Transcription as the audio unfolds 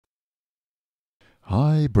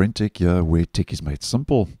Hi, BrenTech here, where tech is made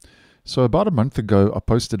simple. So about a month ago, I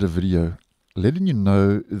posted a video letting you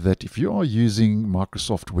know that if you are using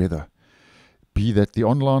Microsoft Weather, be that the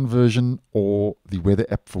online version or the Weather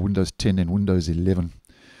app for Windows 10 and Windows 11,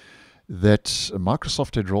 that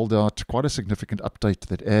Microsoft had rolled out quite a significant update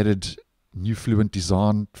that added new fluent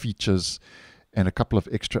design features and a couple of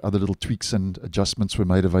extra other little tweaks and adjustments were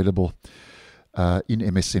made available in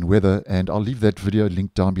MSN Weather, and I'll leave that video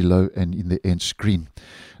linked down below and in the end screen.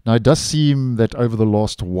 Now, it does seem that over the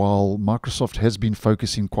last while, Microsoft has been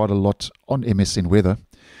focusing quite a lot on MSN Weather,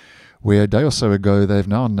 where a day or so ago, they've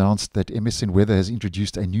now announced that MSN Weather has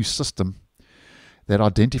introduced a new system that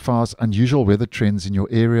identifies unusual weather trends in your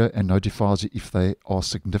area and notifies you if they are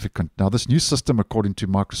significant. Now, this new system, according to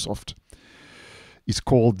Microsoft, is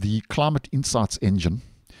called the Climate Insights Engine.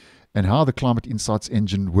 And how the Climate Insights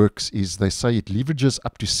Engine works is they say it leverages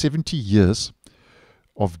up to 70 years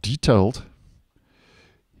of detailed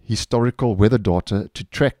historical weather data to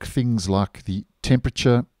track things like the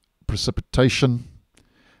temperature, precipitation,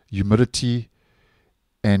 humidity,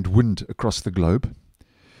 and wind across the globe.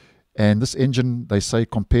 And this engine, they say,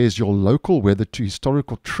 compares your local weather to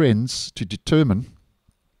historical trends to determine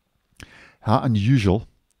how unusual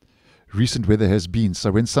recent weather has been.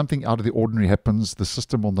 So when something out of the ordinary happens, the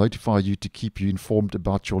system will notify you to keep you informed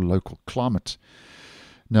about your local climate.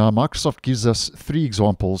 Now, Microsoft gives us 3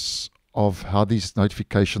 examples of how these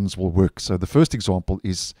notifications will work. So the first example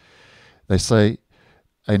is, they say,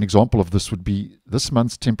 an example of this would be, this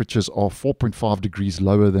month's temperatures are 4.5 degrees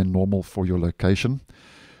lower than normal for your location.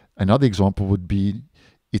 Another example would be,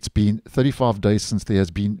 it's been 35 days since there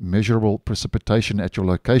has been measurable precipitation at your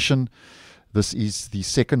location. This is the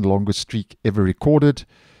second longest streak ever recorded.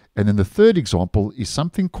 And then the third example is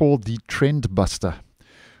something called the Trend Buster,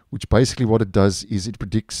 which basically what it does is it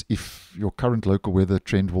predicts if your current local weather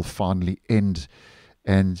trend will finally end.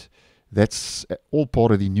 And that's all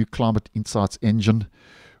part of the new Climate Insights Engine,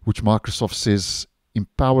 which Microsoft says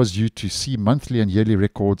empowers you to see monthly and yearly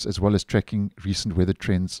records as well as tracking recent weather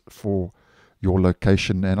trends for your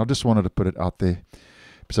location. And I just wanted to put it out there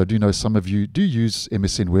because I do know some of you do use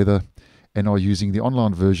MSN Weather and are using the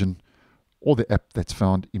online version or the app that's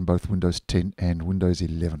found in both Windows 10 and Windows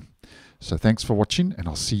 11. So thanks for watching, and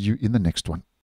I'll see you in the next one.